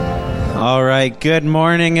All right, good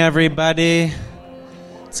morning, everybody.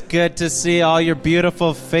 It's good to see all your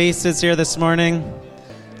beautiful faces here this morning.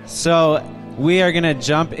 So we are going to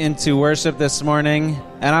jump into worship this morning,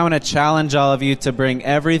 and I want to challenge all of you to bring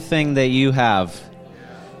everything that you have.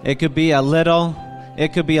 It could be a little,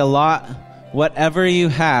 it could be a lot. Whatever you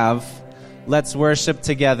have, let's worship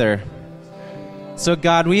together. So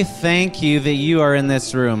God, we thank you that you are in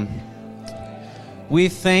this room. We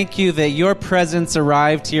thank you that your presence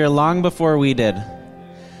arrived here long before we did.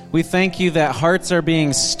 We thank you that hearts are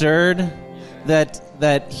being stirred,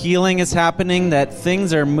 that healing is happening, that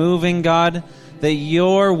things are moving, God, that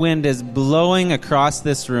your wind is blowing across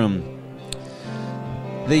this room.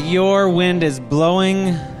 That your wind is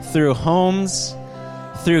blowing through homes,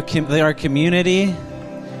 through our community,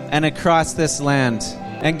 and across this land.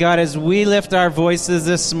 And God, as we lift our voices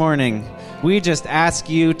this morning, we just ask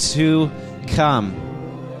you to come.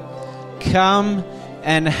 Come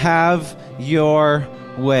and have your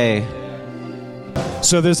way.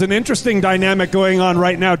 So there's an interesting dynamic going on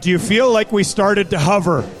right now. Do you feel like we started to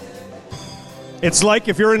hover? It's like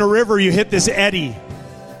if you're in a river, you hit this eddy.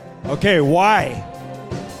 Okay, why?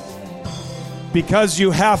 Because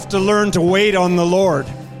you have to learn to wait on the Lord.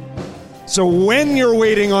 So when you're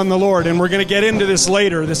waiting on the Lord, and we're going to get into this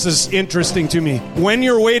later, this is interesting to me. When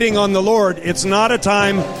you're waiting on the Lord, it's not a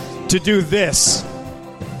time to do this.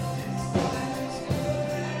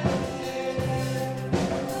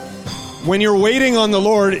 When you're waiting on the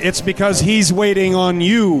Lord, it's because He's waiting on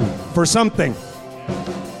you for something.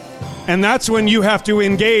 And that's when you have to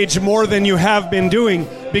engage more than you have been doing,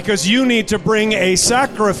 because you need to bring a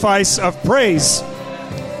sacrifice of praise.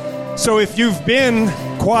 So if you've been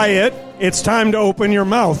quiet, it's time to open your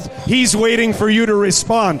mouth. He's waiting for you to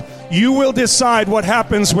respond. You will decide what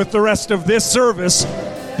happens with the rest of this service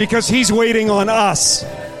because He's waiting on us.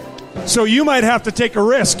 So you might have to take a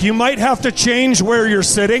risk. You might have to change where you're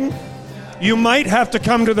sitting. You might have to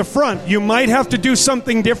come to the front. You might have to do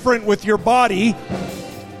something different with your body,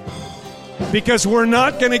 because we're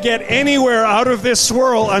not going to get anywhere out of this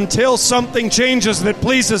swirl until something changes that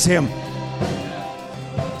pleases Him.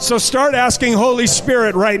 So start asking Holy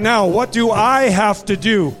Spirit right now, what do I have to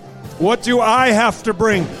do? What do I have to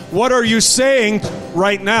bring? What are you saying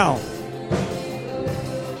right now?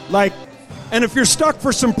 And if you're stuck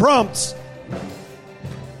for some prompts,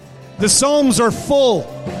 the Psalms are full.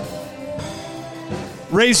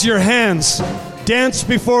 Raise your hands, dance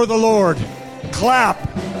before the Lord, clap,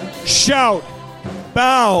 shout,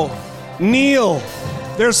 bow, kneel.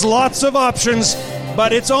 There's lots of options,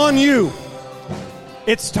 but it's on you.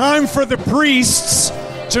 It's time for the priests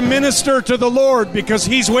to minister to the Lord because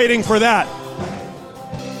He's waiting for that.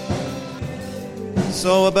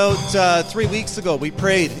 So about 3 weeks ago, we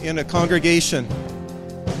prayed in a congregation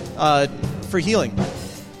for healing.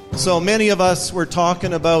 So many of us were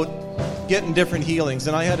talking about getting different healings,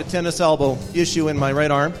 and I had a tennis elbow issue in my right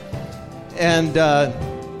arm, and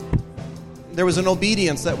there was an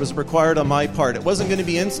obedience that was required on my part. It wasn't going to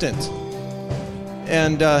be instant.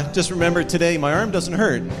 And just remember today, my arm doesn't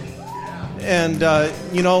hurt. And, it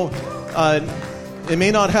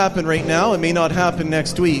may not happen right now. It may not happen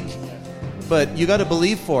next week. But you got to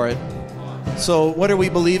believe for it. So what are we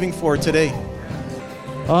believing for today?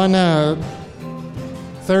 On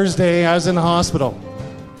Thursday, I was in the hospital.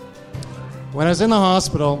 When I was in the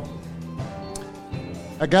hospital,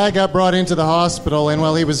 a guy got brought into the hospital, and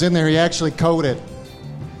while he was in there, he actually coded.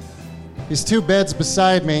 He's 2 beds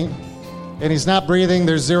beside me, and he's not breathing.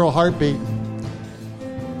 There's 0 heartbeat.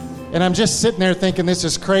 And I'm just sitting there thinking, this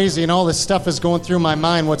is crazy, and all this stuff is going through my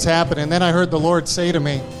mind, what's happening. And then I heard the Lord say to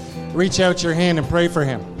me, reach out your hand and pray for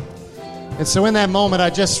him. And so in that moment, I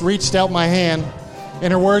just reached out my hand,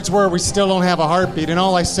 and her words were, we still don't have a heartbeat. And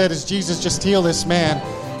all I said is, Jesus, just heal this man.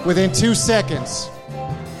 Within 2 seconds,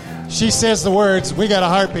 she says the words, we got a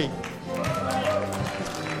heartbeat.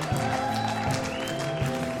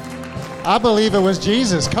 I believe it was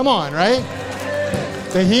Jesus. Come on, right?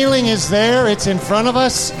 The healing is there. It's in front of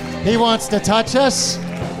us. He wants to touch us.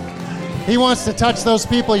 He wants to touch those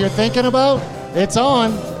people you're thinking about. It's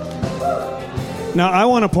on. Now, I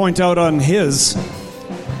want to point out on his.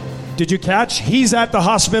 Did you catch? He's at the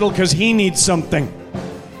hospital because he needs something.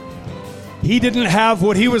 He didn't have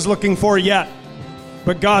what he was looking for yet.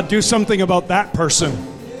 But God, do something about that person.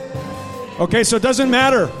 Okay, so it doesn't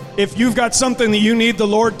matter if you've got something that you need the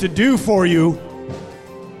Lord to do for you.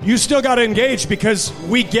 You still got to engage, because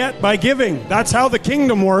we get by giving. That's how the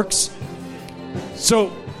kingdom works.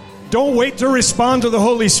 So don't wait to respond to the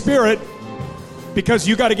Holy Spirit, because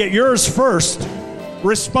you got to get yours first.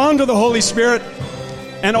 Respond to the Holy Spirit,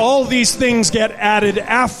 and all these things get added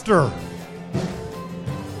after.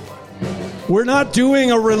 We're not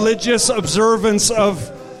doing a religious observance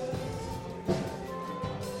of...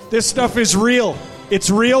 This stuff is real. It's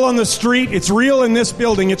real on the street. It's real in this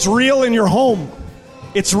building. It's real in your home.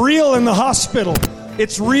 It's real in the hospital.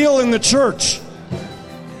 It's real in the church.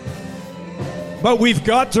 But we've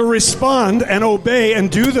got to respond and obey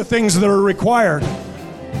and do the things that are required.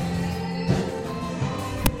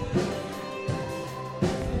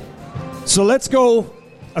 So let's go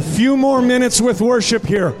a few more minutes with worship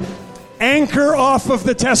here. Anchor off of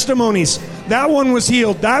the testimonies. That one was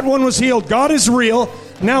healed. That one was healed. God is real.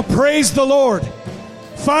 Now praise the Lord.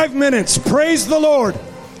 5 minutes. Praise the Lord.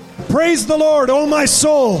 Praise the Lord, oh my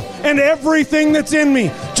soul, and everything that's in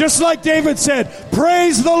me. Just like David said,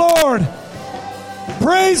 praise the Lord.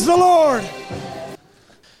 Praise the Lord.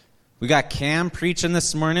 We got Cam preaching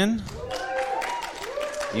this morning.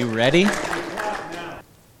 You ready?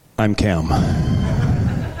 I'm Cam.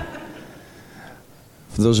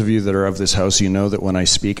 For those of you that are of this house, you know that when I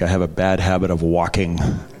speak, I have a bad habit of walking.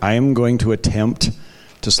 I am going to attempt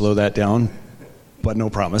to slow that down, but no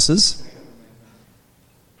promises.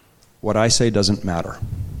 What I say doesn't matter.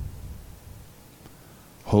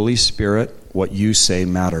 Holy Spirit, what you say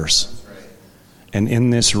matters. And in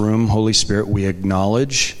this room, Holy Spirit, we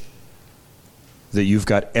acknowledge that you've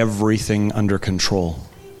got everything under control.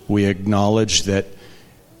 We acknowledge that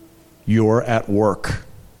you're at work,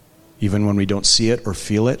 even when we don't see it or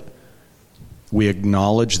feel it. We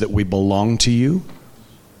acknowledge that we belong to you,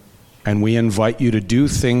 and we invite you to do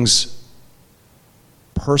things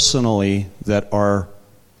personally that are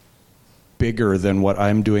bigger than what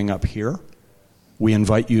I'm doing up here. We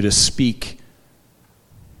invite you to speak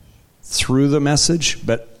through the message,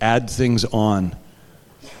 but add things on.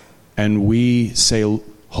 And we say,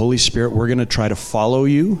 Holy Spirit, we're going to try to follow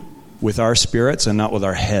you with our spirits and not with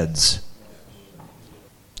our heads.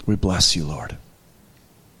 We bless you, Lord.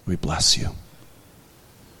 We bless you.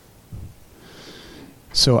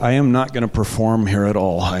 So I am not going to perform here at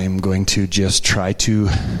all. I am going to just try to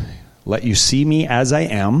let you see me as I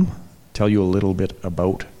am, tell you a little bit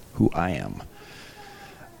about who I am.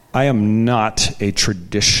 I am not a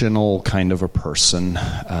traditional kind of a person.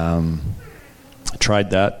 I tried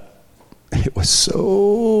that. It was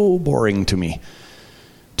so boring to me.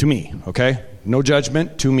 To me, okay? No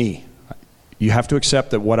judgment, to me. You have to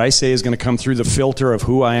accept that what I say is going to come through the filter of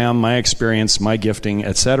who I am, my experience, my gifting,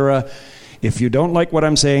 etc. If you don't like what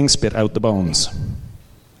I'm saying, spit out the bones.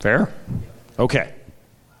 Fair? Okay.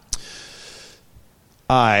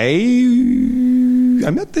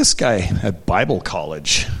 I met this guy at Bible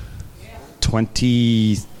college.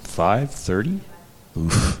 25, 30?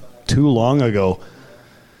 Oof, too long ago.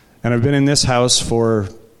 And I've been in this house for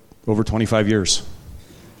over 25 years.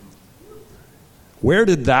 Where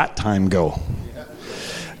did that time go?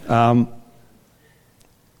 I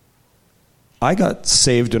got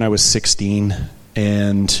saved when I was 16,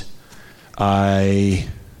 and I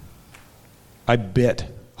bit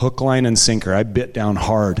hook, line, and sinker. I bit down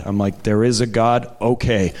hard. I'm like, there is a God?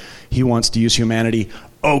 Okay. He wants to use humanity?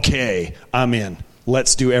 Okay, I'm in.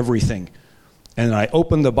 Let's do everything. And I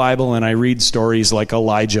open the Bible and I read stories like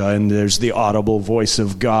Elijah, and there's the audible voice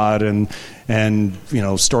of God, and you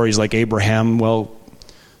know, stories like Abraham. Well,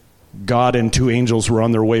 God and two angels were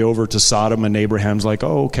on their way over to Sodom, and Abraham's like,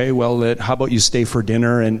 oh, okay, well, how about you stay for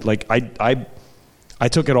dinner? And like, I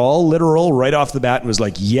took it all literal right off the bat and was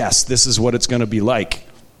like, yes, this is what it's going to be like.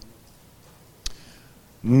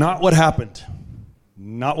 Not what happened.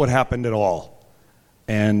 Not what happened at all.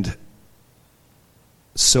 And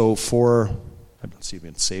so I've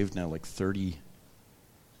been saved now like 30,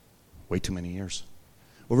 way too many years.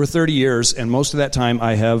 Over 30 years, and most of that time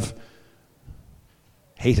I have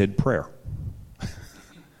hated prayer.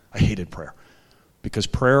 I hated prayer. Because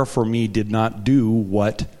prayer for me did not do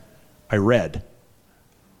what I read.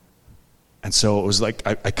 And so it was like,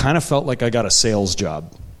 I kind of felt like I got a sales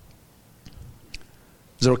job.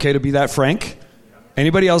 Is it okay to be that frank?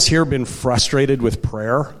 Anybody else here been frustrated with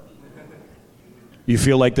prayer? You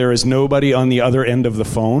feel like there is nobody on the other end of the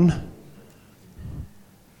phone?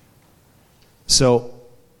 So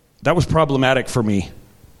that was problematic for me.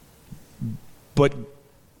 But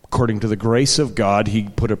according to the grace of God, he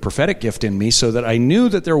put a prophetic gift in me so that I knew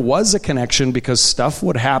that there was a connection, because stuff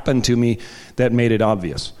would happen to me that made it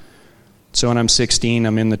obvious. So when I'm 16,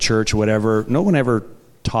 I'm in the church, whatever. No one ever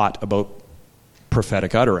taught about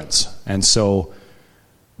prophetic utterance. And so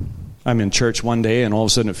I'm in church one day, and all of a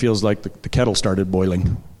sudden it feels like the kettle started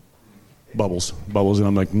boiling. Bubbles. And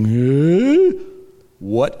I'm like,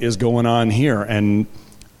 what is going on here? And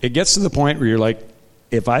it gets to the point where you're like,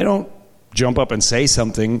 if I don't jump up and say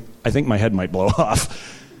something, I think my head might blow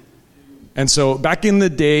off. And so back in the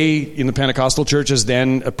day, in the Pentecostal churches,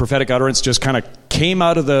 then a prophetic utterance just kind of came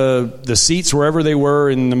out of the seats wherever they were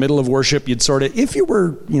in the middle of worship. You'd sort of, if you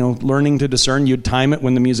were, learning to discern, you'd time it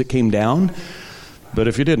when the music came down. But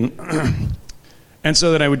if you didn't. And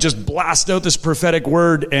so then I would just blast out this prophetic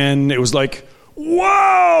word, and it was like,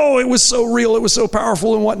 whoa, it was so real, it was so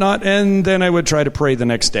powerful and whatnot. And then I would try to pray the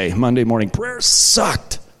next day, Monday morning. Prayer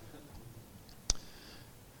sucked.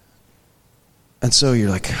 And so you're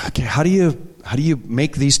like, okay, how do you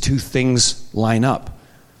make these two things line up?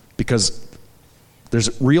 Because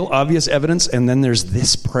there's real obvious evidence, and then there's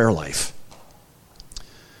this prayer life.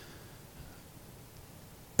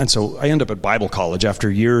 And so I end up at Bible college after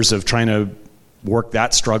years of trying to work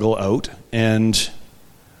that struggle out. And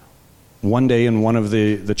one day in one of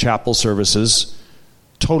the chapel services,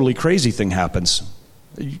 totally crazy thing happens.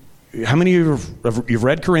 How many of you you've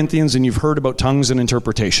read Corinthians and you've heard about tongues and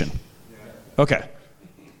interpretation? Okay.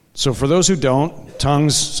 So for those who don't,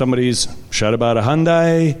 tongues, somebody's shout about a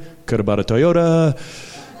Hyundai, could about a Toyota.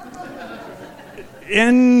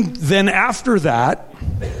 And then after that,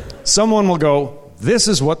 someone will go, this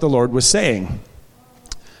is what the Lord was saying.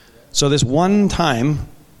 So this one time,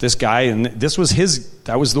 this guy, and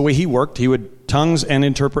that was the way he worked, he would tongues and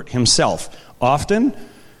interpret himself. Often,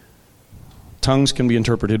 tongues can be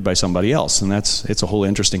interpreted by somebody else, and it's a whole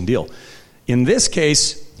interesting deal. In this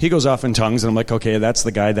case, he goes off in tongues, and I'm like, okay, that's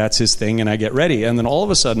the guy, that's his thing, and I get ready. And then all of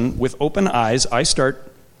a sudden, with open eyes, I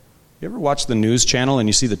start, you ever watch the news channel and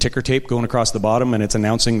you see the ticker tape going across the bottom and it's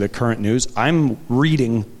announcing the current news? I'm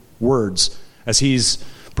reading words as he's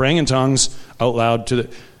praying in tongues out loud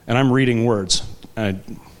and I'm reading words.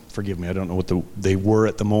 Forgive me, I don't know what they were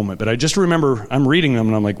at the moment, but I just remember I'm reading them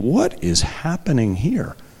and I'm like, what is happening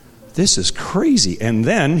here? This is crazy. And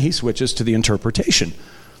then he switches to the interpretation.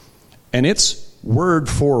 And it's word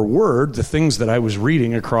for word the things that I was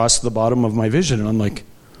reading across the bottom of my vision. And I'm like,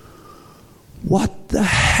 what the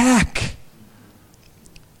heck?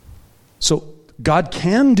 So God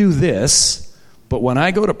can do this, but when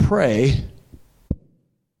I go to pray,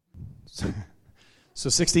 so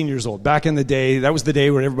 16 years old, back in the day, that was the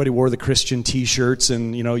day when everybody wore the Christian t-shirts,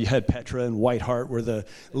 and you had Petra and Whiteheart were the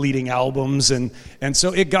leading albums, and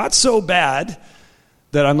so it got so bad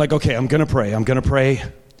that I'm like, okay, I'm going to pray.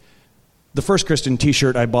 The first Christian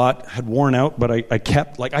t-shirt I bought had worn out, but I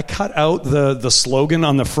cut out the slogan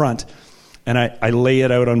on the front, and I lay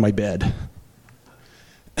it out on my bed.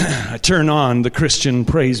 I turn on the Christian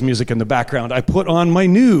praise music in the background. I put on my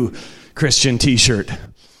new Christian t-shirt.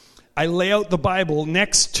 I lay out the Bible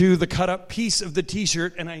next to the cut-up piece of the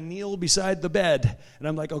t-shirt, and I kneel beside the bed. And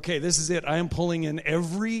I'm like, okay, this is it. I am pulling in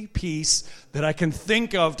every piece that I can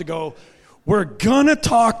think of to go, we're going to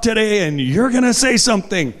talk today, and you're going to say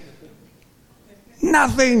something.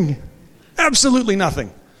 Nothing. Absolutely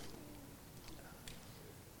nothing.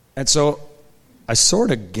 And so I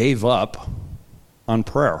sort of gave up on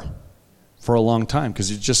prayer for a long time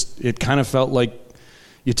because it kind of felt like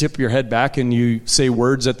you tip your head back and you say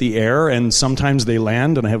words at the air, and sometimes they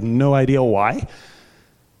land and I have no idea why.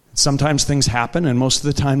 Sometimes things happen and most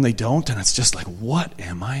of the time they don't, and it's just like, what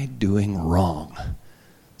am I doing wrong?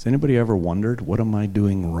 Has anybody ever wondered, what am I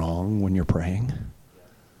doing wrong when you're praying?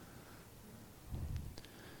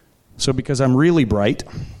 So because I'm really bright,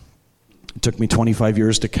 it took me 25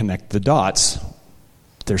 years to connect the dots.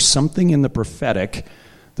 There's something in the prophetic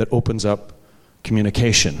that opens up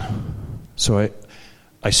communication. So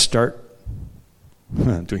I start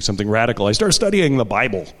doing something radical. I start studying the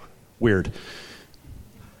Bible. Weird.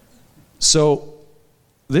 So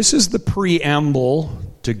this is the preamble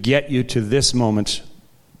to get you to this moment.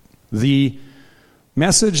 The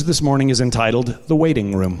message this morning is entitled The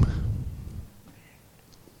Waiting Room.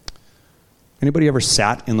 Anybody ever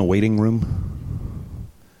sat in the waiting room?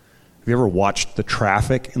 Have you ever watched the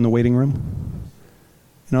traffic in the waiting room?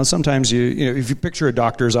 Sometimes if you picture a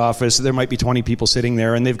doctor's office, there might be 20 people sitting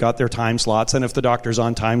there and they've got their time slots, and if the doctor's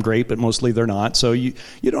on time, great, but mostly they're not. So you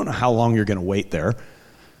don't know how long you're going to wait there.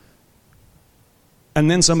 And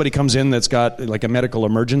then somebody comes in that's got like a medical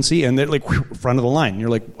emergency and they're like front of the line. You're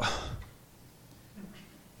like,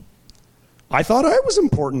 I thought I was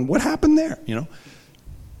important. What happened there?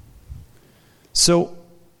 So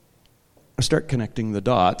I start connecting the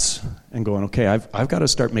dots and going, okay, I've got to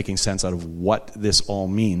start making sense out of what this all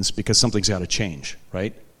means, because something's got to change,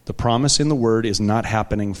 right? The promise in the Word is not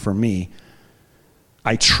happening for me.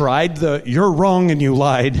 I tried you're wrong and you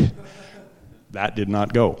lied. That did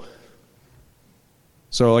not go.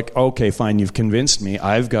 So okay, fine, you've convinced me.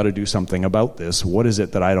 I've got to do something about this. What is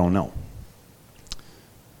it that I don't know?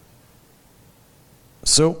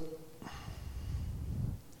 So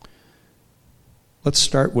let's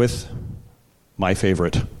start with my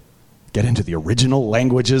favorite. Get into the original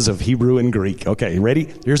languages of Hebrew and Greek. Okay,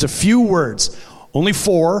 ready? Here's a few words. Only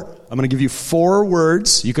 4. I'm going to give you 4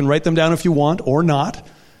 words. You can write them down if you want or not.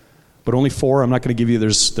 But only 4. I'm not going to give you,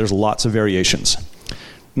 there's lots of variations.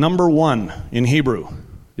 Number 1 in Hebrew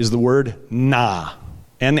is the word na.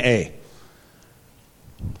 N-A.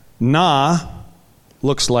 Na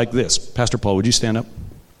looks like this. Pastor Paul, would you stand up?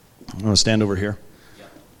 I'm going to stand over here.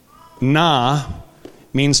 Na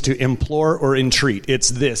means to implore or entreat. It's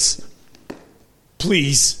this.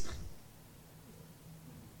 Please.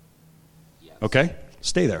 Okay?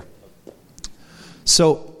 Stay there.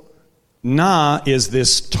 So, na is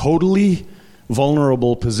this totally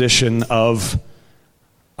vulnerable position of,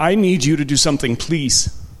 I need you to do something,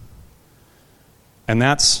 please. And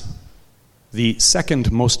that's the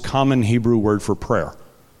second most common Hebrew word for prayer.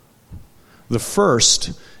 The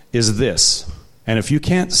first is this. And if you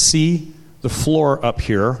can't see the floor up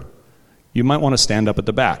here, you might want to stand up at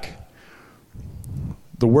the back.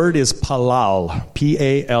 The word is palal,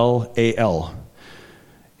 P-A-L-A-L.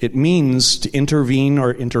 It means to intervene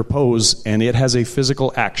or interpose, and it has a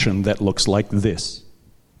physical action that looks like this.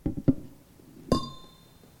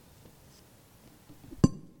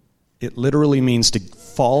 It literally means to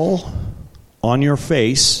fall on your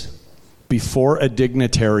face before a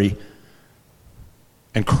dignitary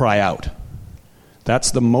and cry out.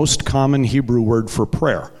 That's the most common Hebrew word for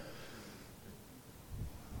prayer.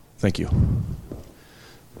 Thank you.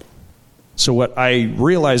 So what I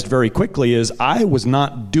realized very quickly is I was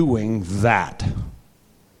not doing that.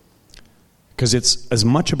 Because it's as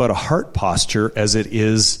much about a heart posture as it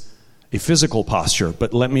is a physical posture.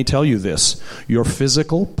 But let me tell you this. Your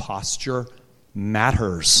physical posture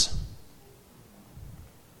matters.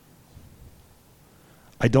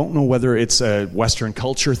 I don't know whether it's a Western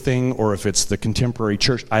culture thing or if it's the contemporary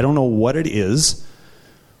church. I don't know what it is.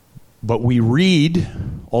 But we read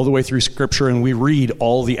all the way through Scripture, and we read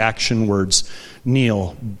all the action words.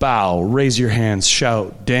 Kneel, bow, raise your hands,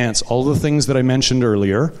 shout, dance, all the things that I mentioned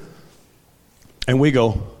earlier. And we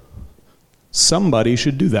go, somebody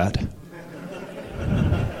should do that.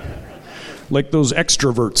 Like those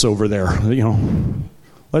extroverts over there,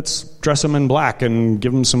 Let's dress them in black and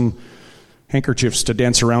give them some handkerchiefs to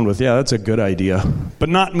dance around with. Yeah, that's a good idea. But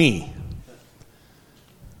not me.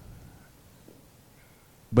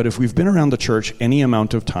 But if we've been around the church any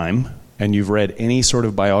amount of time, and you've read any sort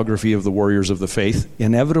of biography of the warriors of the faith,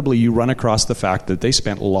 inevitably you run across the fact that they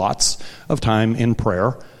spent lots of time in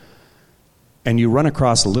prayer, and you run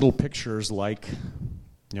across little pictures like,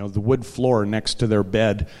 the wood floor next to their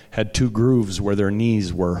bed had 2 grooves where their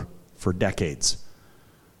knees were for decades.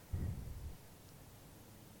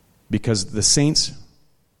 Because the saints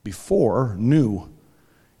before knew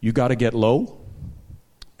you got to get low,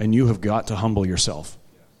 and you have got to humble yourself.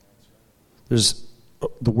 There's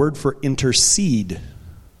the word for intercede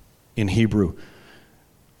in Hebrew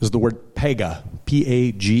is the word paga,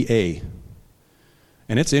 P-A-G-A.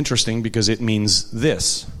 And it's interesting because it means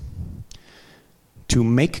this: to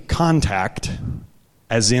make contact,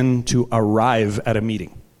 as in to arrive at a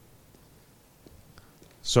meeting.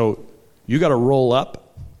 So you got to roll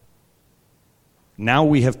up. Now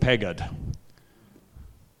we have pegad.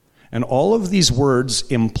 And all of these words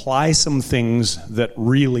imply some things that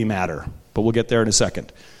really matter. But we'll get there in a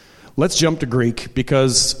second. Let's jump to Greek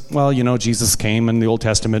because, Jesus came and the Old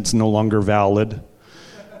Testament's no longer valid.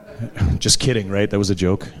 Just kidding, right? That was a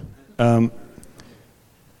joke.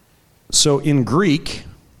 So in Greek,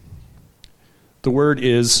 the word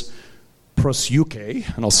is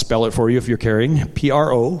proseuche, and I'll spell it for you if you're carrying.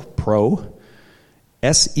 P-R-O, pro,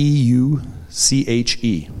 S-E-U-C-H-E.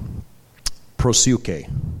 Proseuche.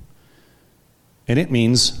 And it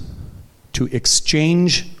means to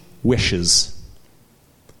exchange wishes.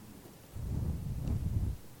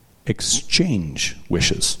 Exchange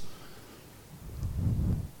wishes.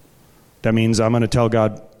 That means I'm going to tell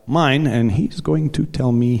God mine, and He's going to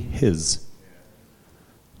tell me His.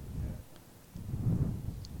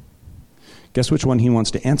 Guess which one He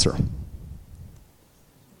wants to answer?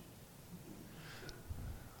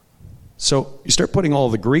 So you start putting all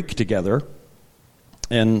the Greek together,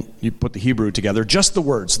 and you put the Hebrew together, just the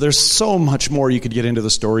words. There's so much more you could get into the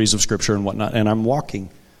stories of Scripture and whatnot, and I'm walking.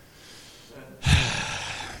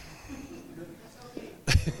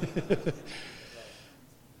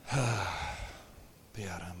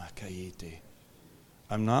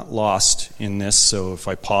 I'm not lost in this, so if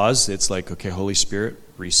I pause, it's like, okay, Holy Spirit,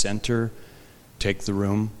 recenter, take the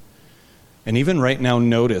room. And even right now,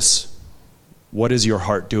 notice, what is your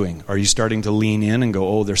heart doing? Are you starting to lean in and go,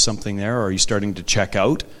 oh, there's something there? Or are you starting to check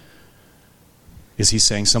out? Is He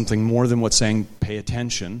saying something more than what's saying, pay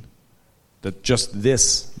attention? That just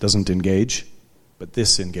this doesn't engage, but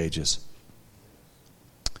this engages.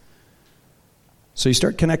 So you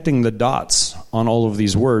start connecting the dots on all of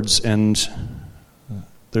these words, and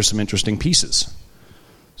there's some interesting pieces.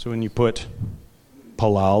 So when you put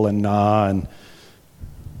palal and na and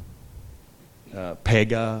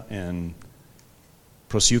pega and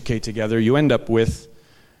prosuke together, you end up with,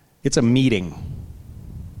 it's a meeting.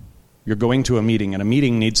 You're going to a meeting, and a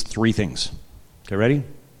meeting needs three things. Okay, ready?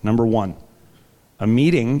 Number one, a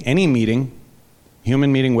meeting, any meeting,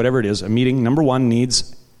 human meeting, whatever it is, a meeting, number one,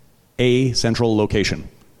 needs a central location.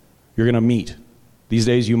 You're going to meet. These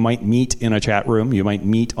days you might meet in a chat room, you might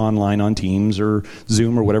meet online on Teams or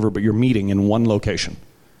Zoom or whatever, but you're meeting in one location.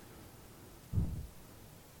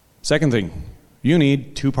 Second thing, you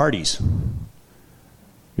need two parties.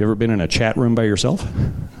 You ever been in a chat room by yourself?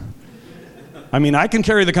 I mean, I can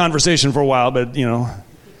carry the conversation for a while, but you know.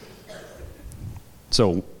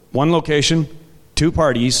 So, one location, two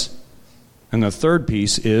parties, and the third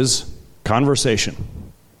piece is conversation.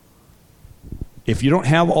 If you don't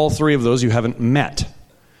have all three of those, you haven't met.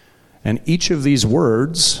 And each of these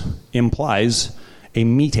words implies a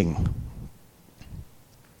meeting.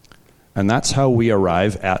 And that's how we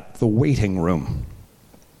arrive at the waiting room.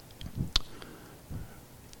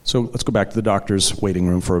 So let's go back to the doctor's waiting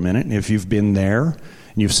room for a minute. And if you've been there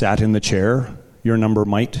and you've sat in the chair, your number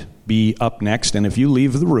might be up next. And if you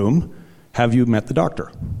leave the room, have you met the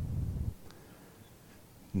doctor?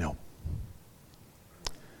 No.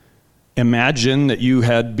 Imagine that you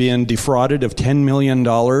had been defrauded of $10 million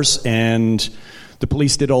and the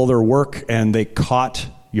police did all their work and they caught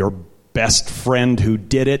your best friend who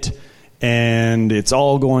did it, and it's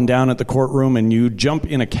all going down at the courtroom, and you jump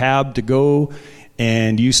in a cab to go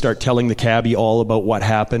and you start telling the cabbie all about what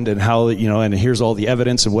happened and how, you know, and here's all the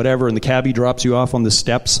evidence and whatever, and the cabbie drops you off on the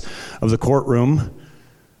steps of the courtroom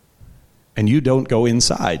and you don't go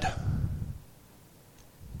inside.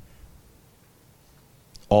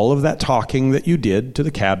 All of that talking that you did to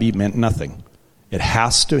the cabbie meant nothing. It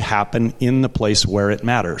has to happen in the place where it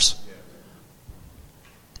matters.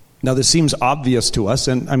 Now, this seems obvious to us,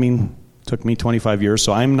 and I mean, it took me 25 years,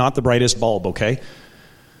 so I'm not the brightest bulb, okay?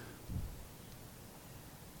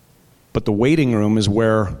 But the waiting room is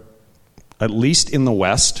where, at least in the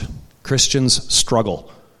West, Christians struggle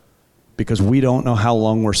because we don't know how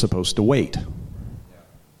long we're supposed to wait.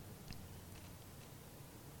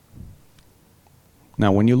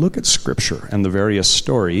 Now, when you look at Scripture and the various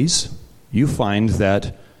stories, you find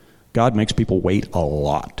that God makes people wait a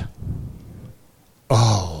lot. A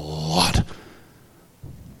lot.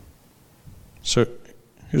 So,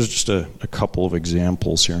 here's just a couple of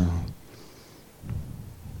examples here.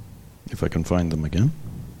 If I can find them again.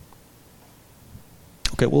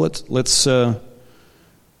 Okay, well, let's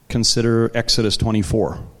consider Exodus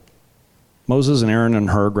 24. Moses and Aaron and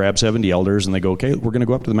Hur grab 70 elders and they go, okay, we're going to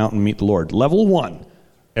go up to the mountain and meet the Lord. Level 1,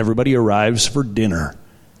 everybody arrives for dinner.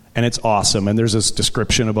 And it's awesome. And there's this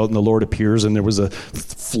description about when the Lord appears and there was a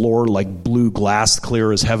floor like blue glass,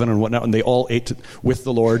 clear as heaven and whatnot. And they all ate with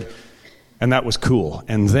the Lord. And that was cool.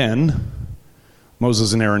 And then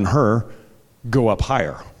Moses and Aaron and Hur go up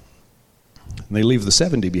higher. And they leave the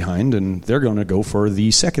 70 behind and they're going to go for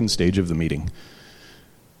the second stage of the meeting.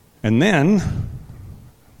 And then,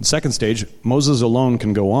 the second stage, Moses alone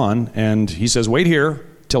can go on, and he says, wait here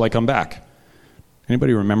till I come back.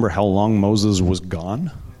 Anybody remember how long Moses was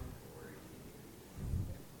gone?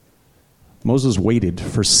 Moses waited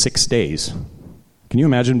for 6 days. Can you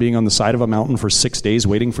imagine being on the side of a mountain for 6 days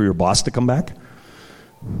waiting for your boss to come back?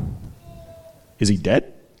 Is he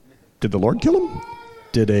dead? Did the Lord kill him?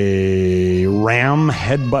 Did a ram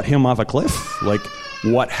headbutt him off a cliff? Like,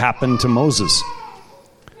 what happened to Moses?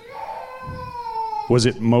 Was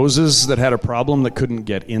it Moses that had a problem that couldn't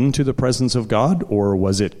get into the presence of God? Or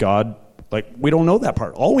was it God? Like, we don't know that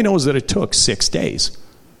part. All we know is that it took 6 days.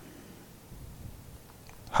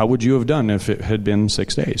 How would you have done if it had been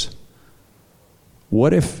 6 days?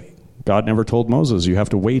 What if God never told Moses, you have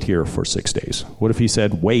to wait here for 6 days? What if he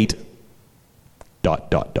said, wait, ...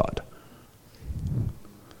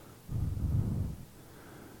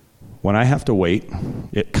 When I have to wait,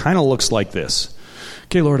 it kind of looks like this.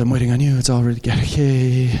 Okay, Lord, I'm waiting on you. It's already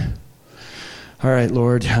okay. All right,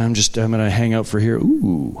 Lord, I'm going to hang out for here.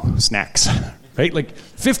 Ooh, snacks. Right? Like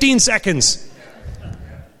 15 seconds.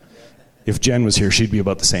 If Jen was here, she'd be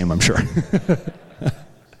about the same, I'm sure.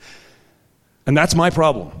 And that's my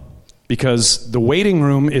problem. Because the waiting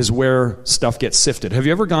room is where stuff gets sifted. Have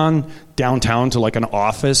you ever gone downtown to like an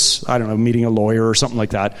office, I don't know, meeting a lawyer or something like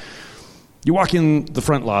that? You walk in the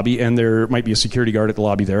front lobby, and there might be a security guard at the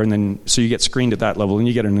lobby there, and then so you get screened at that level, and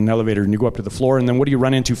you get in an elevator, and you go up to the floor, and then what do you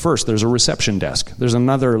run into first? There's a reception desk. There's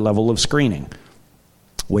another level of screening.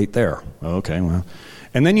 Wait there. Okay, well.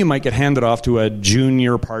 And then you might get handed off to a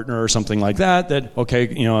junior partner or something like that, okay,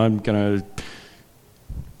 I'm going to,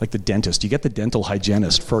 like the dentist. You get the dental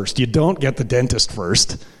hygienist first. You don't get the dentist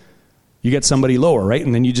first. You get somebody lower, right?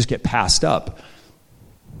 And then you just get passed up.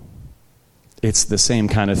 It's the same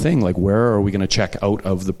kind of thing. Like, where are we going to check out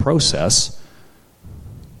of the process?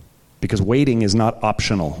 Because waiting is not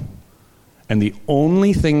optional. And the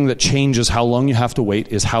only thing that changes how long you have to wait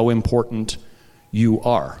is how important you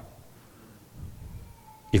are.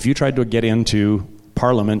 If you tried to get into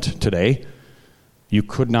Parliament today, you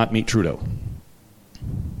could not meet Trudeau.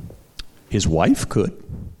 His wife could.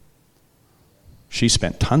 She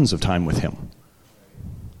spent tons of time with him.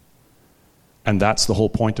 And that's the whole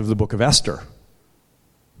point of the book of Esther.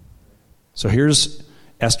 So here's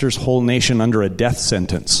Esther's whole nation under a death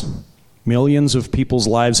sentence. Millions of people's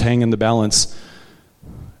lives hang in the balance.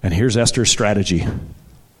 And here's Esther's strategy.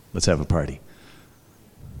 Let's have a party.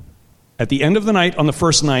 At the end of the night, on the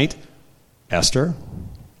first night, Esther,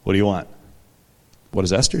 what do you want? What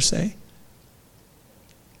does Esther say?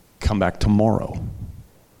 Come back tomorrow.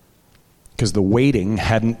 Because the waiting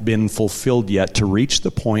hadn't been fulfilled yet to reach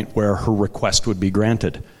the point where her request would be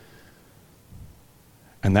granted.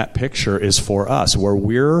 And that picture is for us, where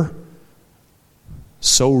we're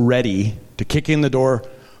so ready to kick in the door,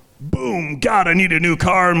 boom, God, I need a new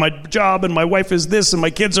car, and my job, and my wife is this, and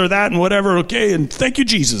my kids are that, and whatever, okay, and thank you,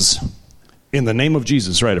 Jesus. In the name of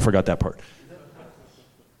Jesus, right, I forgot that part.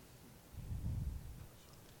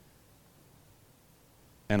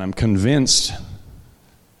 And I'm convinced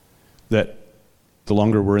that the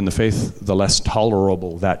longer we're in the faith, the less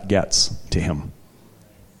tolerable that gets to him.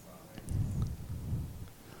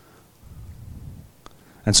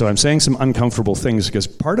 And so I'm saying some uncomfortable things because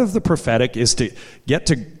part of the prophetic is to get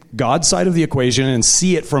to God's side of the equation and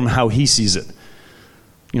see it from how he sees it.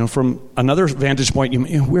 From another vantage point,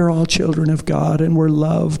 we're all children of God and we're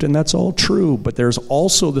loved, and that's all true. But there's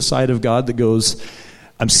also the side of God that goes,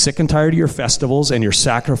 I'm sick and tired of your festivals and your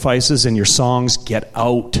sacrifices and your songs. Get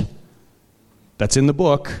out. That's in the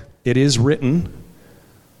book. It is written.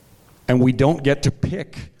 And we don't get to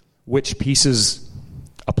pick which pieces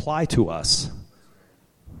apply to us.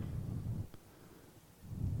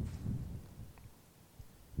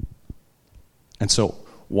 And so,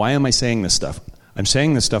 why am I saying this stuff? I'm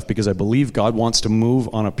saying this stuff because I believe God wants to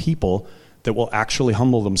move on a people that will actually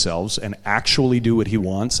humble themselves and actually do what he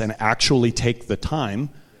wants and actually take the time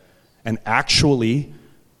and actually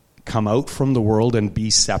come out from the world and be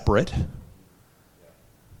separate.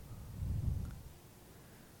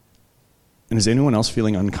 And is anyone else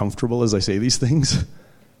feeling uncomfortable as I say these things?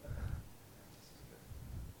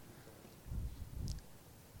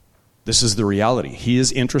 This is the reality. He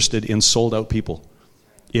is interested in sold-out people.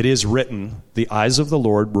 It is written, the eyes of the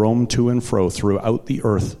Lord roam to and fro throughout the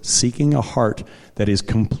earth, seeking a heart that is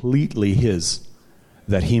completely his,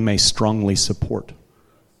 that he may strongly support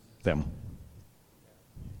them.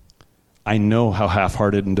 I know how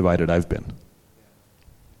half-hearted and divided I've been.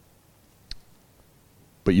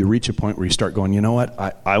 But you reach a point where you start going, you know what?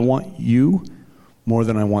 I want you more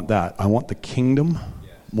than I want that. I want the kingdom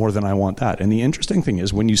more than I want that. And the interesting thing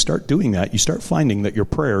is, when you start doing that, you start finding that your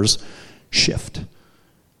prayers shift.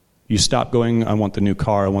 You stop going, I want the new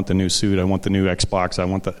car, I want the new suit, I want the new Xbox, I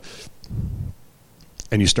want the...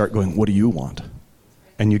 And you start going, what do you want?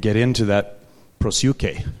 And you get into that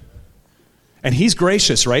proseuche. And he's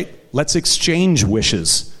gracious, right? Let's exchange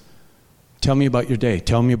wishes. Tell me about your day.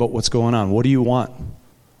 Tell me about what's going on. What do you want?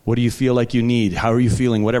 What do you feel like you need? How are you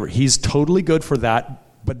feeling? Whatever. He's totally good for that,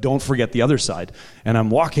 but don't forget the other side. And I'm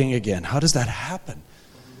walking again. How does that happen?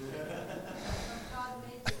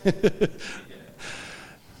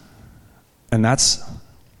 And that's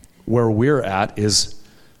where we're at, is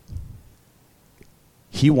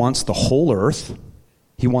he wants the whole earth.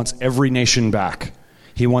 He wants every nation back.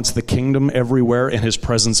 He wants the kingdom everywhere and his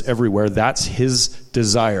presence everywhere. That's his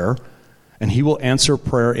desire. And he will answer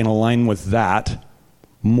prayer in line with that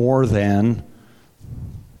more than...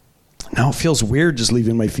 Now it feels weird just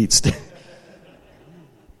leaving my feet still.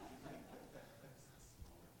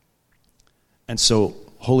 And so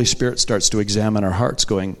Holy Spirit starts to examine our hearts,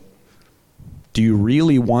 going, do you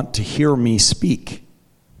really want to hear me speak?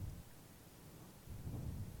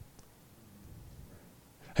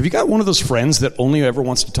 Have you got one of those friends that only ever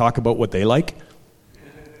wants to talk about what they like?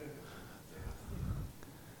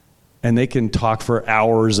 And they can talk for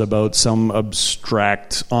hours about some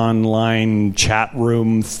abstract online chat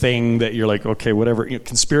room thing that you're like, okay, whatever.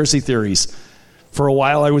 Conspiracy theories. For a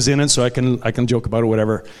while I was in it, so I can joke about it,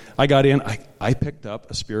 whatever. I got in. I picked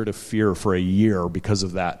up a spirit of fear for a year because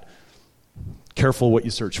of that. Careful what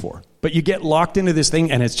you search for. But you get locked into this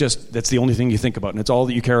thing, and that's the only thing you think about, and it's all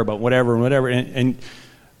that you care about, whatever. And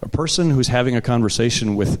a person who's having a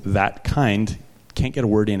conversation with that kind can't get a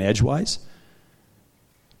word in edgewise,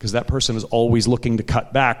 because that person is always looking to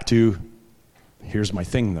cut back to, here's my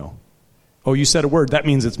thing, though. Oh, you said a word. That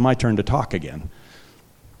means it's my turn to talk again.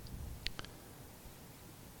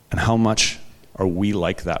 And how much are we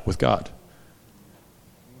like that with God?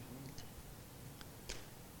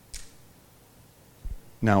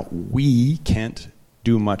 Now, we can't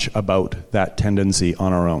do much about that tendency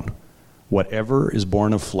on our own. Whatever is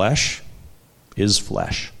born of flesh is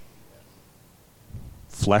flesh.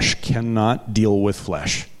 Flesh cannot deal with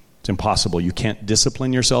flesh. It's impossible. You can't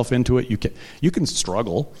discipline yourself into it. You can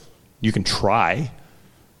struggle. You can try.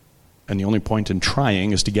 And the only point in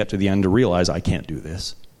trying is to get to the end to realize, I can't do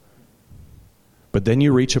this. But then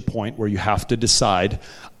you reach a point where you have to decide,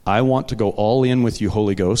 I want to go all in with you,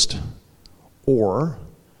 Holy Ghost, or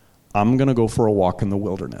I'm going to go for a walk in the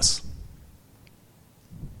wilderness.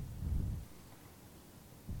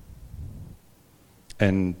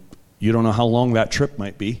 And you don't know how long that trip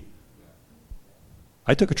might be.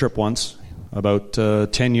 I took a trip once, about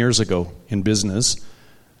 10 years ago in business.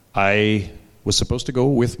 I was supposed to go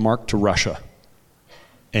with Mark to Russia,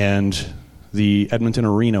 and the Edmonton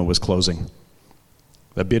Arena was closing.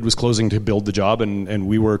 The bid was closing to build the job, and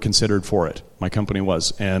we were considered for it. My company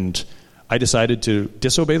was. And I decided to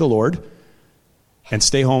disobey the Lord and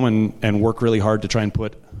stay home and work really hard to try and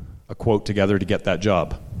put a quote together to get that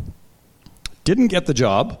job. Didn't get the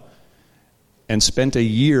job, and spent a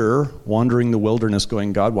year wandering the wilderness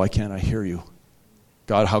going, God, why can't I hear you?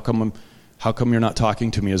 God, how come you're not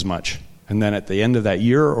talking to me as much? And then at the end of that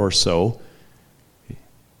year or so,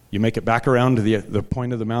 you make it back around to the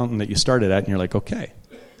point of the mountain that you started at, and you're like, okay,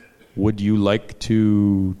 would you like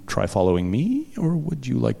to try following me, or would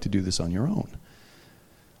you like to do this on your own?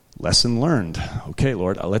 Lesson learned. Okay,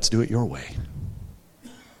 Lord, let's do it your way.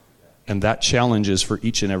 And that challenge is for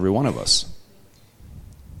each and every one of us.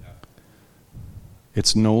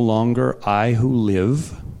 It's no longer I who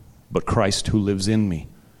live, but Christ who lives in me.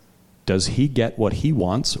 Does he get what he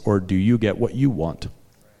wants, or do you get what you want?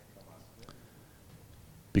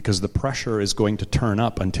 Because the pressure is going to turn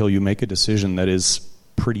up until you make a decision that is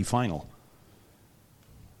pretty final.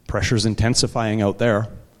 Pressure's intensifying out there.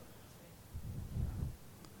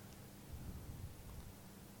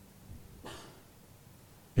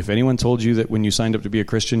 If anyone told you that when you signed up to be a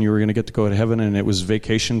Christian, you were going to get to go to heaven and it was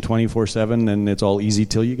vacation 24/7 and it's all easy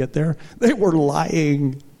till you get there, they were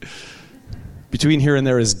lying. Between here and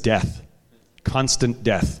there is death. Constant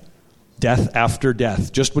death. Death after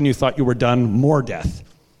death. Just when you thought you were done, more death.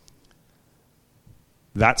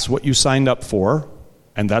 That's what you signed up for,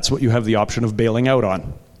 and that's what you have the option of bailing out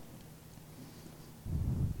on.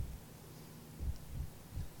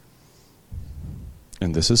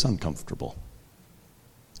 And this is uncomfortable.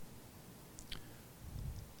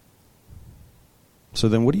 So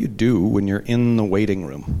then what do you do when you're in the waiting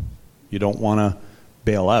room? You don't want to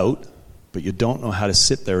bail out, but you don't know how to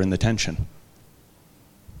sit there in the tension.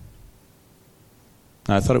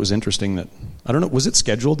 I thought it was interesting that, I don't know, was it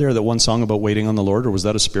scheduled there, that one song about waiting on the Lord, or was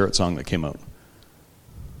that a Spirit song that came out?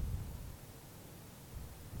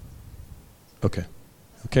 Okay.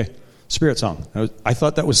 Spirit song. I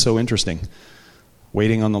thought that was so interesting.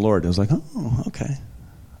 Waiting on the Lord. I was like, oh, okay.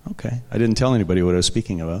 I didn't tell anybody what I was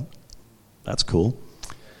speaking about. That's cool.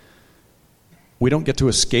 We don't get to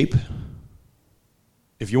escape.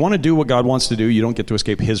 If you want to do what God wants to do, you don't get to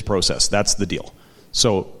escape his process. That's the deal.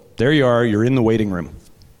 So there you are, you're in the waiting room.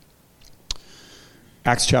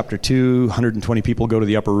 Acts chapter 2, 120 people go to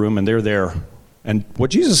the upper room, and they're there. And what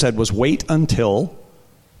Jesus said was, wait until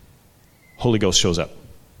Holy Ghost shows up.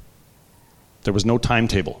 There was no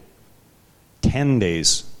timetable. 10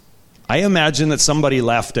 days. I imagine that somebody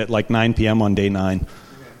left at like 9 p.m. on day 9.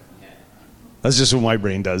 That's just what my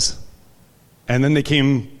brain does. And then they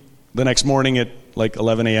came the next morning at like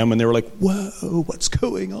 11 a.m. and they were like, whoa, what's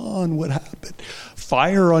going on? What happened?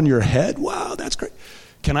 Fire on your head? Wow, that's great.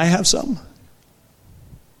 Can I have some?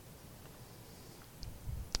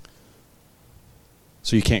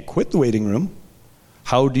 So you can't quit the waiting room.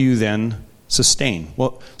 How do you then sustain?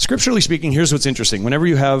 Well, scripturally speaking, here's what's interesting. Whenever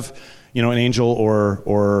you have, an angel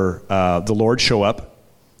or the Lord show up,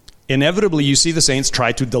 inevitably you see the saints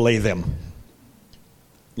try to delay them.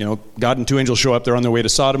 God and 2 angels show up. They're on their way to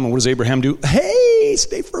Sodom. And what does Abraham do? Hey, hey,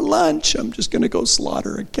 stay for lunch. I'm just going to go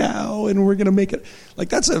slaughter a cow, and we're going to make it. Like,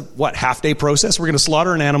 that's a, half-day process? We're going to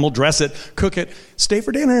slaughter an animal, dress it, cook it, stay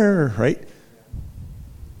for dinner, right?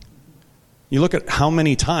 You look at how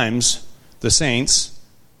many times the saints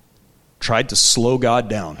tried to slow God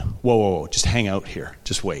down. Whoa, just hang out here.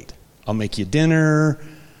 Just wait. I'll make you dinner.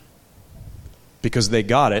 Because they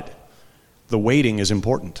got it, the waiting is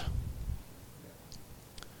important.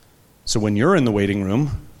 So when you're in the waiting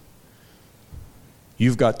room,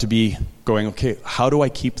 you've got to be going, okay, how do I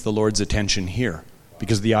keep the Lord's attention here?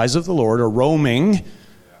 Because the eyes of the Lord are roaming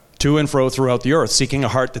to and fro throughout the earth, seeking a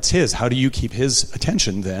heart that's His. How do you keep His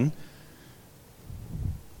attention then?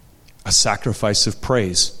 A sacrifice of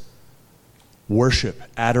praise, worship,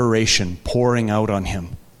 adoration, pouring out on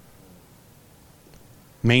Him.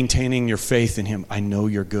 Maintaining your faith in Him. I know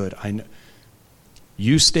you're good. I know.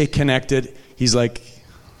 You stay connected. He's like,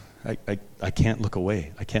 I can't look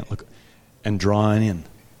away. I can't look. And drawing in.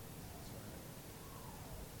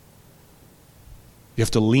 You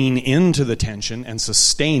have to lean into the tension and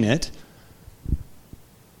sustain it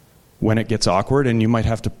when it gets awkward, and you might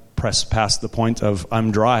have to press past the point of,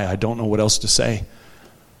 I'm dry. I don't know what else to say.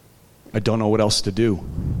 I don't know what else to do.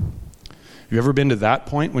 Have you ever been to that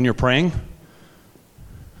point when you're praying?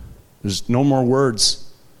 There's no more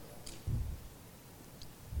words.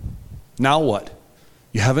 Now what?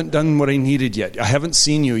 You haven't done what I needed yet. I haven't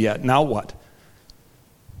seen you yet. Now what?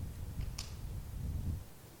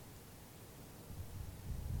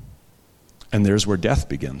 And there's where death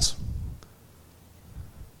begins.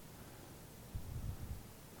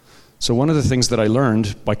 So one of the things that I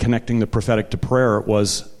learned by connecting the prophetic to prayer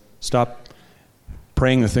was stop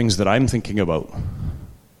praying the things that I'm thinking about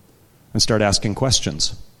and start asking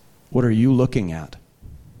questions. What are you looking at?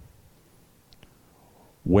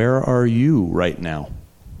 Where are you right now?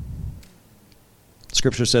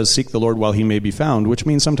 Scripture says, seek the Lord while He may be found, which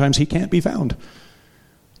means sometimes He can't be found.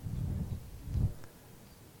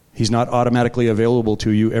 He's not automatically available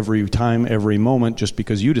to you every time, every moment, just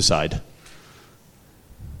because you decide.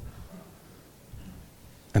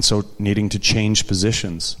 And so needing to change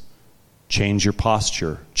positions, change your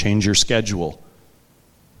posture, change your schedule.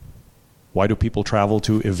 Why do people travel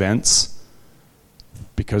to events?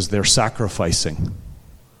 Because they're sacrificing.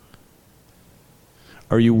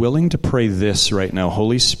 Are you willing to pray this right now?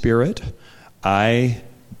 Holy Spirit, I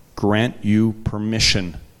grant you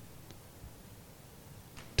permission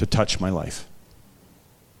to touch my life.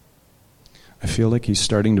 I feel like He's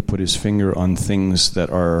starting to put His finger on things that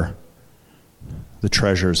are the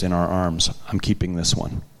treasures in our arms. I'm keeping this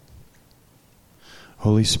one.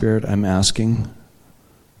 Holy Spirit, I'm asking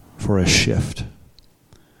for a shift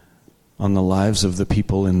on the lives of the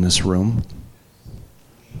people in this room.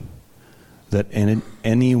 That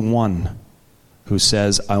anyone who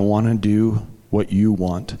says, I want to do what you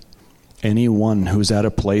want, anyone who's at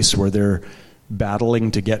a place where they're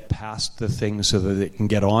battling to get past the thing so that they can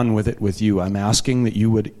get on with it with you, I'm asking that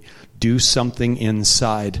you would do something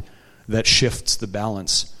inside that shifts the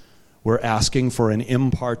balance. We're asking for an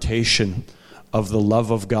impartation of the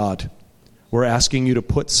love of God. We're asking you to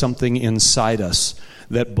put something inside us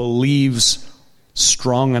that believes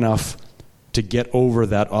strong enough to get over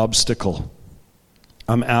that obstacle.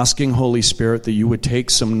 I'm asking, Holy Spirit, that you would take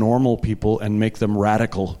some normal people and make them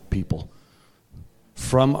radical people.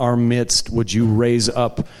 From our midst, would you raise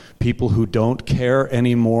up people who don't care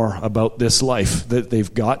anymore about this life, that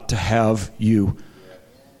they've got to have you?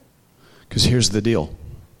 Because here's the deal.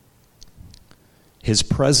 His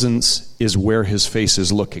presence is where His face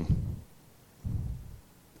is looking.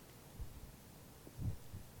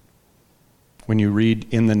 When you read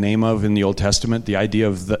in the name of in the Old Testament, the idea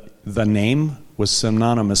of the name was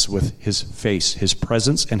synonymous with His face. His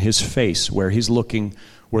presence and His face, where He's looking,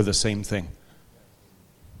 were the same thing.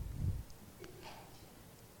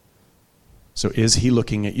 So is He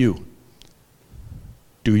looking at you?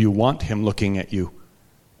 Do you want Him looking at you?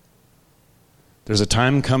 There's a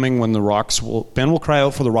time coming when Ben will cry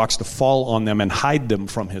out for the rocks to fall on them and hide them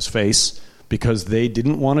from His face, because they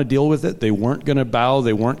didn't want to deal with it. They weren't going to bow.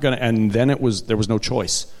 They weren't going to, and then there was no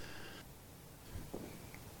choice.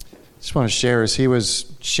 I just want to share, as he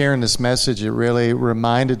was sharing this message, it really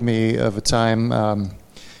reminded me of a time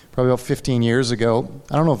probably about 15 years ago.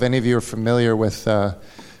 I don't know if any of you are familiar with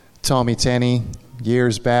Tommy Tenney.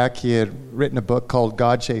 Years back, he had written a book called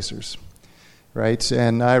God Chasers, right?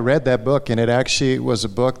 And I read that book, and it actually was a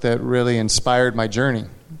book that really inspired my journey.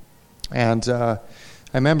 And I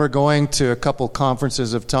remember going to a couple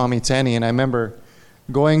conferences of Tommy Tenney, and I remember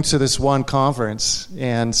going to this one conference,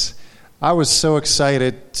 and I was so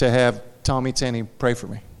excited to have Tommy Tenney pray for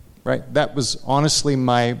me. right? That was honestly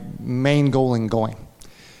my main goal in going.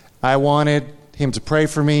 I wanted him to pray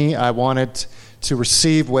for me. I wanted to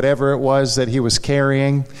receive whatever it was that he was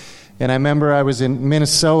carrying. And I remember I was in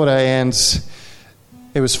Minnesota, and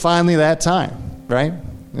it was finally that time, right?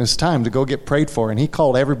 It was time to go get prayed for, and he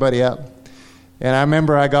called everybody up. And I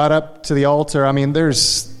remember I got up to the altar. I mean,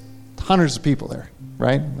 there's hundreds of people there,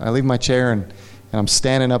 right? I leave my chair, and I'm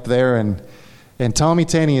standing up there, and Tommy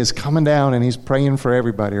Tenney is coming down, and he's praying for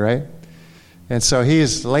everybody, right? And so he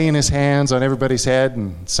is laying his hands on everybody's head,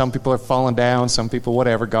 and some people are falling down, some people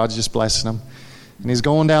whatever. God's just blessing them. And he's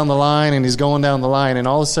going down the line, and he's going down the line, and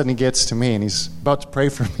all of a sudden he gets to me, and he's about to pray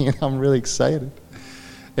for me, and I'm really excited.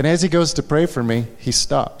 And as he goes to pray for me, he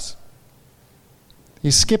stops.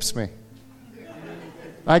 He skips me.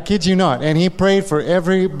 I kid you not. And he prayed for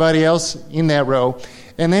everybody else in that row.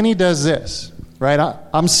 And then he does this, right?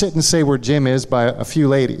 I'm sitting, say, where Jim is by a few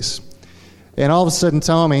ladies. And all of a sudden,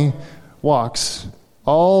 Tommy walks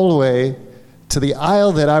all the way to the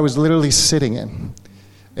aisle that I was literally sitting in.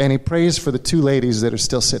 And he prays for the two ladies that are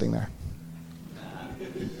still sitting there.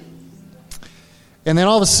 And then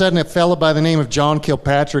all of a sudden, a fellow by the name of John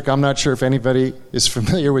Kilpatrick, I'm not sure if anybody is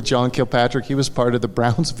familiar with John Kilpatrick. He was part of the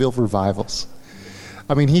Brownsville Revivals.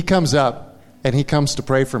 I mean, he comes up, and he comes to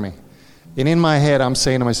pray for me. And in my head, I'm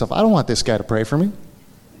saying to myself, I don't want this guy to pray for me.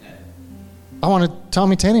 I want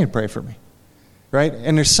Tommy Tenney to pray for me, right?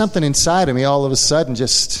 And there's something inside of me all of a sudden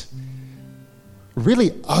just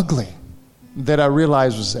really ugly that I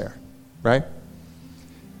realized was there, right?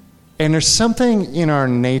 And there's something in our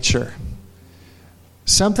nature,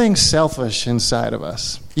 something selfish inside of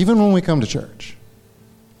us, even when we come to church,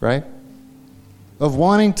 right? Of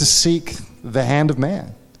wanting to seek the hand of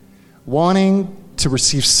man, wanting to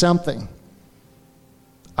receive something.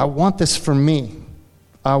 I want this for me.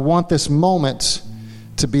 I want this moment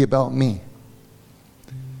to be about me.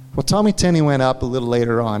 Well, Tommy Tenney went up a little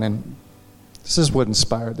later on, and this is what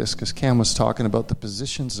inspired this, because Cam was talking about the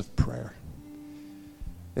positions of prayer.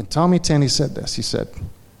 And Tommy Tenney said this. He said,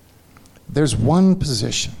 there's one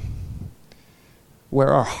position where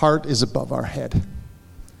our heart is above our head,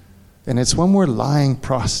 and it's when we're lying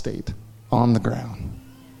prostrate on the ground,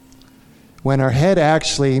 when our head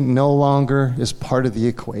actually no longer is part of the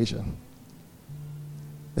equation.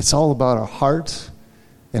 It's all about our heart,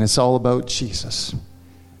 and it's all about Jesus.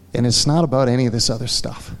 And it's not about any of this other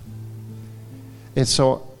stuff. And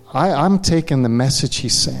so I'm taking the message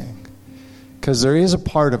he's saying, because there is a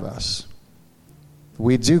part of us,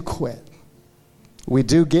 we do quit. We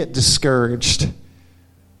do get discouraged.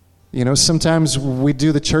 You know, sometimes we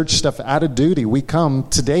do the church stuff out of duty. We come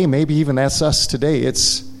today, maybe even that's us today.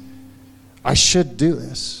 It's, I should do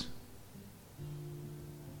this.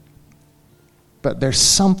 But there's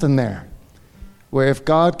something there where if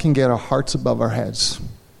God can get our hearts above our heads,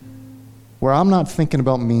 where I'm not thinking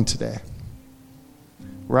about me today,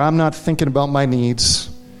 where I'm not thinking about my needs,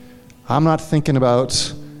 I'm not thinking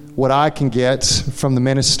about what I can get from the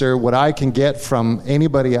minister, what I can get from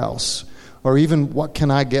anybody else, or even what can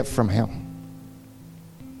I get from him.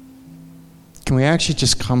 Can we actually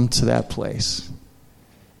just come to that place?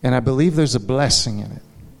 And I believe there's a blessing in it.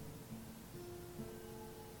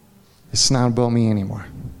 It's not about me anymore.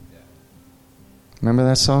 Remember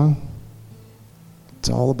that song? It's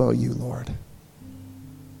all about you, Lord.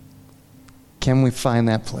 Can we find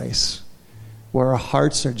that place where our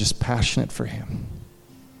hearts are just passionate for him?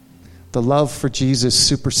 The love for Jesus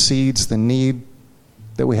supersedes the need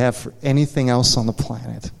that we have for anything else on the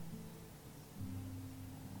planet.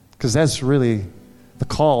 Because that's really the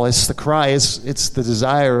call, it's the cry, it's the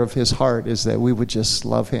desire of his heart, is that we would just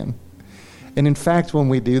love him. And in fact, when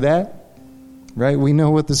we do that, right, we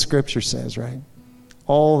know what the scripture says, right?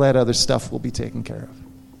 All that other stuff will be taken care of.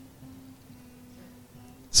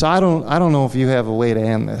 So I don't know if you have a way to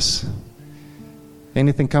end this.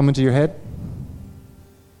 Anything coming to your head?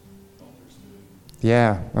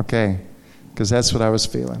 Yeah, okay. Because that's what I was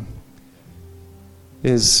feeling.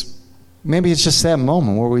 Is maybe it's just that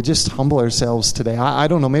moment where we just humble ourselves today. I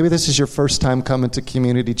don't know. Maybe this is your first time coming to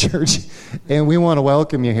Community Church, and we want to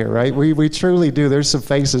welcome you here, right? We truly do. There's some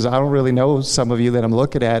faces. I don't really know some of you that I'm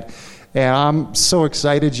looking at, and I'm so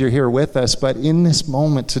excited you're here with us. But in this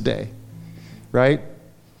moment today, right,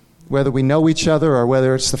 whether we know each other or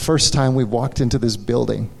whether it's the first time we've walked into this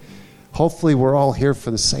building, hopefully we're all here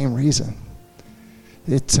for the same reason.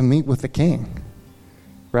 To meet with the King,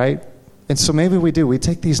 right? And so maybe we do. We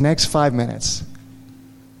take these next 5 minutes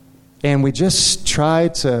and we just try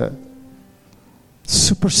to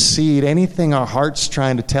supersede anything our heart's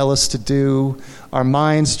trying to tell us to do, our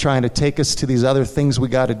minds trying to take us to these other things we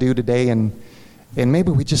got to do today, and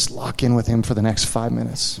maybe we just lock in with him for the next 5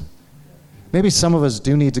 minutes. Maybe some of us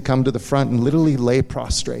do need to come to the front and literally lay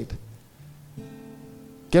prostrate.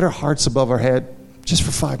 Get our hearts above our head just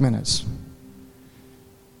for 5 minutes.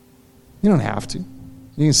 You don't have to.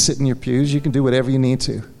 You can sit in your pews. You can do whatever you need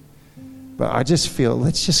to. But I just feel,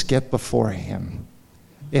 let's just get before him.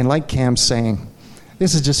 And like Cam's saying,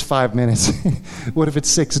 this is just 5 minutes. What if it's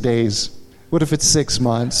 6 days? What if it's 6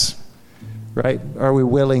 months? Right? Are we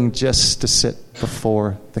willing just to sit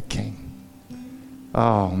before the King?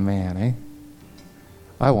 Oh, man, eh?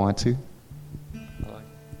 I want to.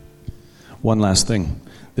 One last thing.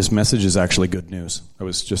 This message is actually good news. I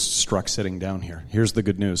was just struck sitting down here. Here's the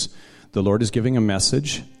good news. The Lord is giving a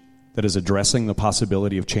message that is addressing the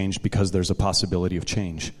possibility of change because there's a possibility of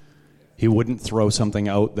change. He wouldn't throw something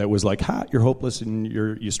out that was like, you're hopeless and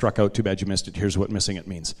you struck out, too bad you missed it. Here's what missing it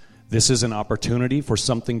means. This is an opportunity for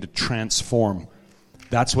something to transform.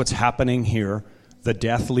 That's what's happening here. The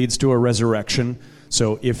death leads to a resurrection.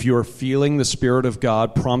 So if you're feeling the Spirit of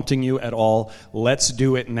God prompting you at all, let's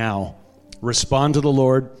do it now. Respond to the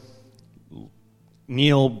Lord.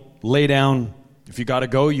 Kneel, lay down. If you got to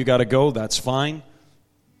go, you got to go. That's fine.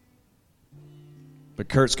 But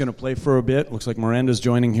Kurt's going to play for a bit. Looks like Miranda's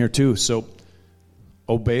joining here too. So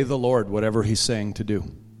obey the Lord, whatever he's saying to do.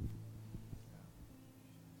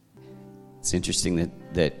 It's interesting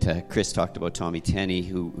that Chris talked about Tommy Tenney,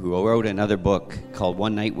 who wrote another book called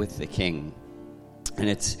One Night with the King. And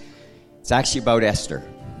it's actually about Esther.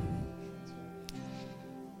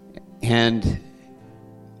 And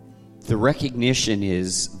the recognition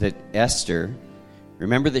is that Esther,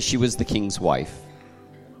 remember that she was the king's wife.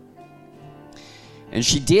 And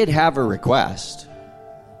she did have a request,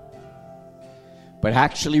 but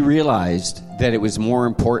actually realized that it was more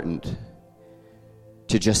important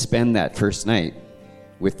to just spend that first night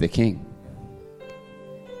with the king.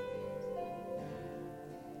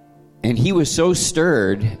 And he was so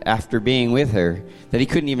stirred after being with her that he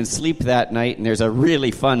couldn't even sleep that night. And there's a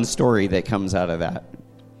really fun story that comes out of that,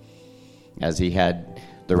 as he had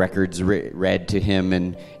the records read to him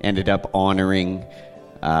and ended up honoring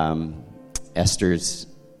Esther's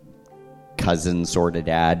cousin, sort of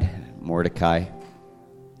dad, Mordecai.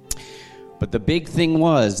 But the big thing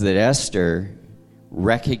was that Esther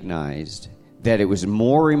recognized that it was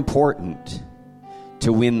more important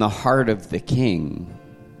to win the heart of the king,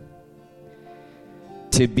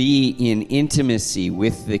 to be in intimacy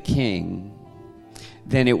with the king,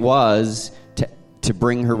 than it was to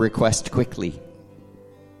bring her request quickly.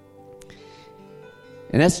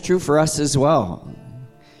 And that's true for us as well.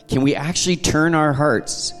 Can we actually turn our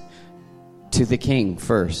hearts to the king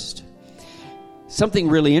first? Something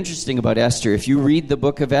really interesting about Esther, if you read the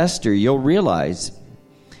book of Esther, you'll realize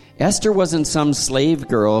Esther wasn't some slave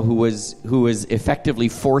girl who was effectively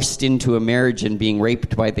forced into a marriage and being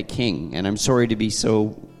raped by the king. And I'm sorry to be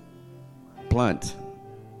so blunt.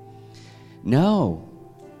 No.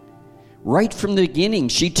 Right from the beginning,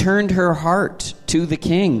 she turned her heart to the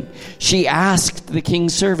king. She asked the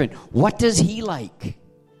king's servant, what does he like?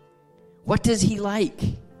 What does he like?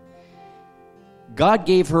 God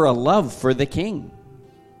gave her a love for the king.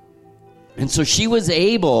 And so she was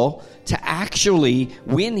able to actually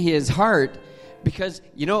win his heart because,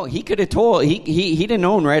 he could have told, he'd have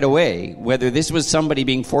known right away whether this was somebody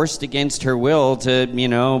being forced against her will to,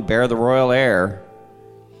 bear the royal heir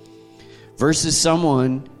versus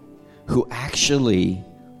someone who actually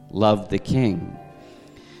loved the king.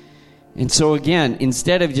 And so again,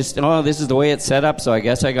 instead of just, this is the way it's set up, so I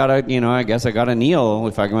guess I gotta kneel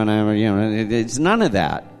if I'm gonna, it's none of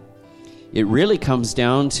that. It really comes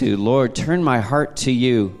down to, Lord, turn my heart to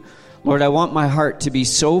you. Lord, I want my heart to be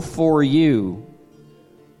so for you.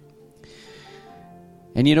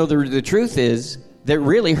 And the truth is that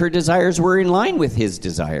really her desires were in line with his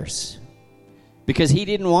desires. Because he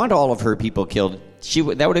didn't want all of her people killed.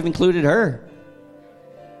 That would have included her.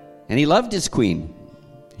 And he loved his queen.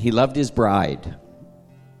 He loved his bride.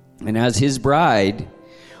 And as his bride,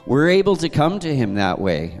 we're able to come to him that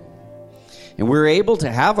way. And we're able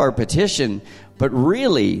to have our petition, but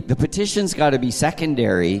really, the petition's got to be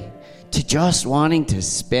secondary to just wanting to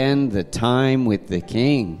spend the time with the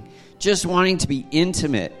king. Just wanting to be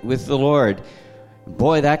intimate with the Lord.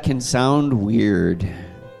 Boy, that can sound weird.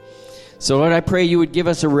 So, Lord, I pray you would give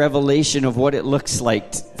us a revelation of what it looks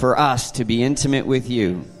like for us to be intimate with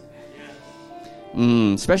you.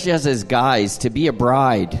 Especially as guys, to be a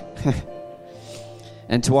bride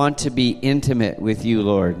and to want to be intimate with you,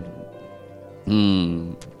 Lord.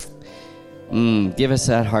 Give us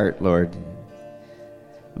that heart, Lord.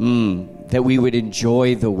 That we would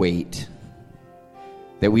enjoy the wait.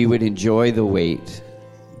 That we would enjoy the wait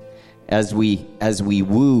as we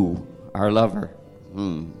woo our lover.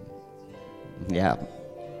 Yeah.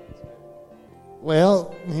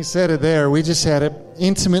 Well, he said it there. We just had an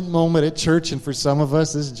intimate moment at church, and for some of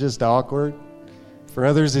us, this is just awkward. For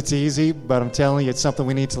others, it's easy, but I'm telling you, it's something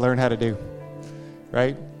we need to learn how to do,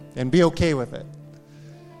 right? And be okay with it.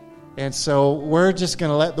 And so we're just going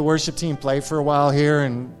to let the worship team play for a while here,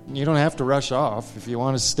 and you don't have to rush off. If you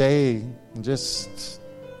want to stay and just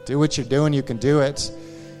do what you're doing, you can do it.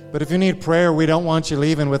 But if you need prayer, we don't want you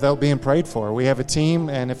leaving without being prayed for. We have a team,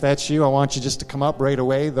 and if that's you, I want you just to come up right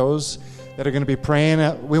away. Those that are going to be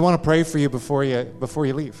praying, we want to pray for you before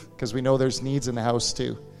you leave, because we know there's needs in the house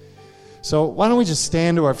too. So why don't we just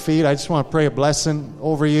stand to our feet? I just want to pray a blessing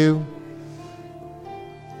over you.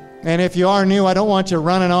 And if you are new, I don't want you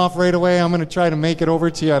running off right away. I'm going to try to make it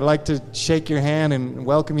over to you. I'd like to shake your hand and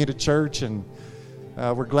welcome you to church, and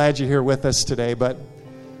we're glad you're here with us today. But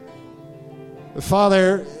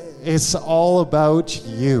Father, it's all about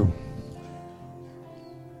you.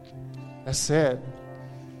 That's it.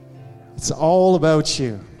 It's all about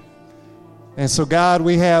you. And so, God,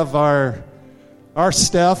 we have our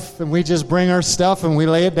stuff, and we just bring our stuff, and we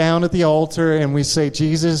lay it down at the altar, and we say,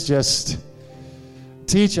 Jesus, just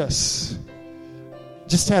teach us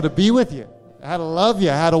just how to be with you, how to love you,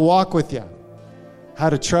 how to walk with you, how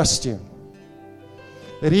to trust you.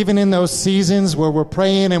 That even in those seasons where we're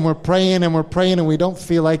praying and we're praying and we're praying and we don't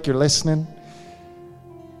feel like you're listening,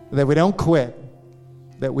 that we don't quit,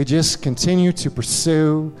 that we just continue to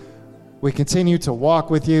pursue, we continue to walk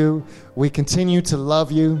with you, we continue to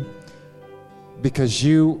love you, because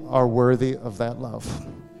you are worthy of that love.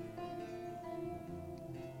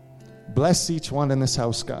 Bless each one in this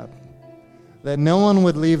house, God, that no one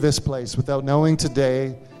would leave this place without knowing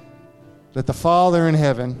today that the Father in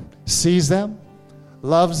heaven sees them,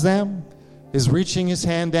 loves them, is reaching his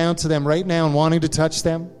hand down to them right now and wanting to touch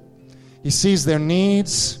them. He sees their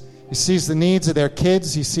needs. He sees the needs of their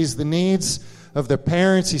kids. He sees the needs of their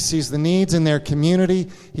parents. He sees the needs in their community.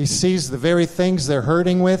 He sees the very things they're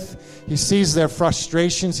hurting with. He sees their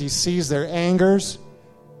frustrations. He sees their angers.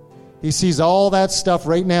 He sees all that stuff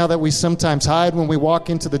right now that we sometimes hide when we walk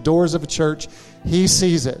into the doors of a church. He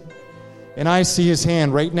sees it. And I see his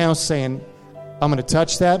hand right now saying, I'm going to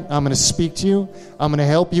touch that. I'm going to speak to you. I'm going to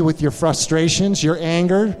help you with your frustrations, your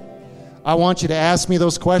anger. I want you to ask me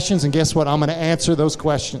those questions, and guess what? I'm going to answer those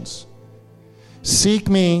questions. Seek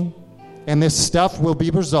me, and this stuff will be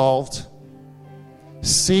resolved.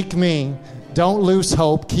 Seek me. Don't lose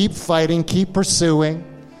hope. Keep fighting. Keep pursuing.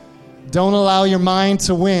 Don't allow your mind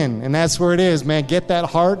to win. And that's where it is, man. Get that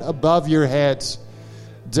heart above your head.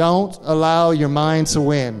 Don't allow your mind to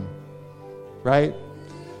win. Right?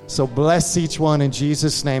 So bless each one in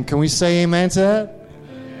Jesus' name. Can we say amen to that?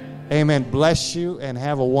 Amen. Bless you and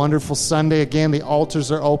have a wonderful Sunday. Again, the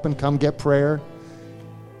altars are open. Come get prayer.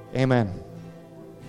 Amen.